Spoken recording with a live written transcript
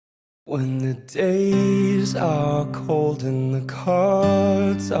When the days are cold and the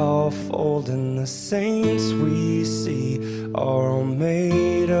cards all fold and the saints we see are all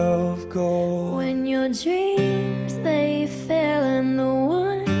made of gold. When your dreams they fail and the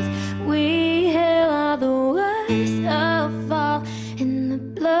ones we hail are the worst of all, and the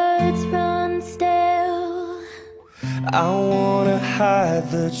bloods run stale. I wanna hide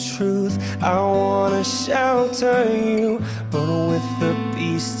the truth, I wanna shelter you, but with the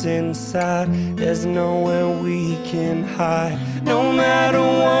beast inside, there's nowhere we can hide. No matter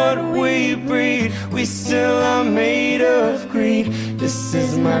what we breed, we still are made of greed. This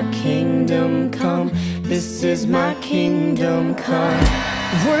is my kingdom come, this is my kingdom come.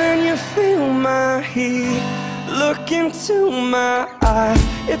 When you feel my heat, look into my eyes,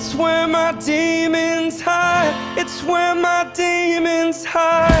 it's where my demons hide, it's where my demons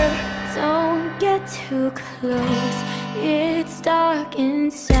hide. Don't get too close, it's dark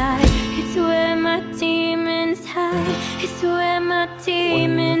inside. It's where my demons hide, it's where my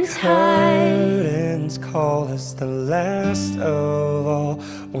demons hide. When the curtains call us the last of all,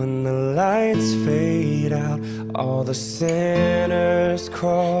 when the lights fade out, all the sinners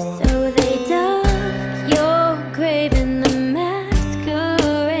crawl. So they dug your grave and the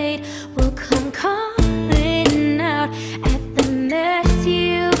masquerade will come calling out at the mess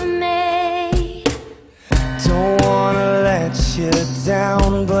you made. Don't wanna let you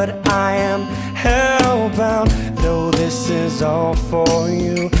down, but I am hellbound. Though this is all for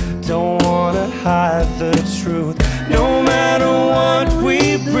you, don't wanna hide the truth. No matter what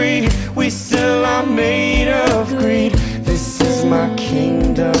we breed, we still are made of greed. This is my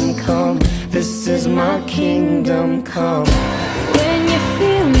kingdom come, this is my kingdom come. When you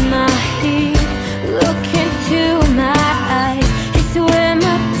feel my heat, look into my eyes, it's where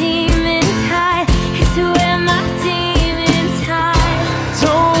my demons hide, it's where my demons hide.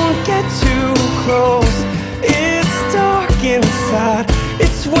 Don't get too close, it's dark inside,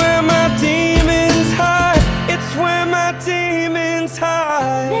 it's where my demons hide, it's where my demons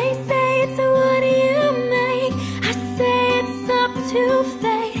hide. They say it's what you make, I say it's up to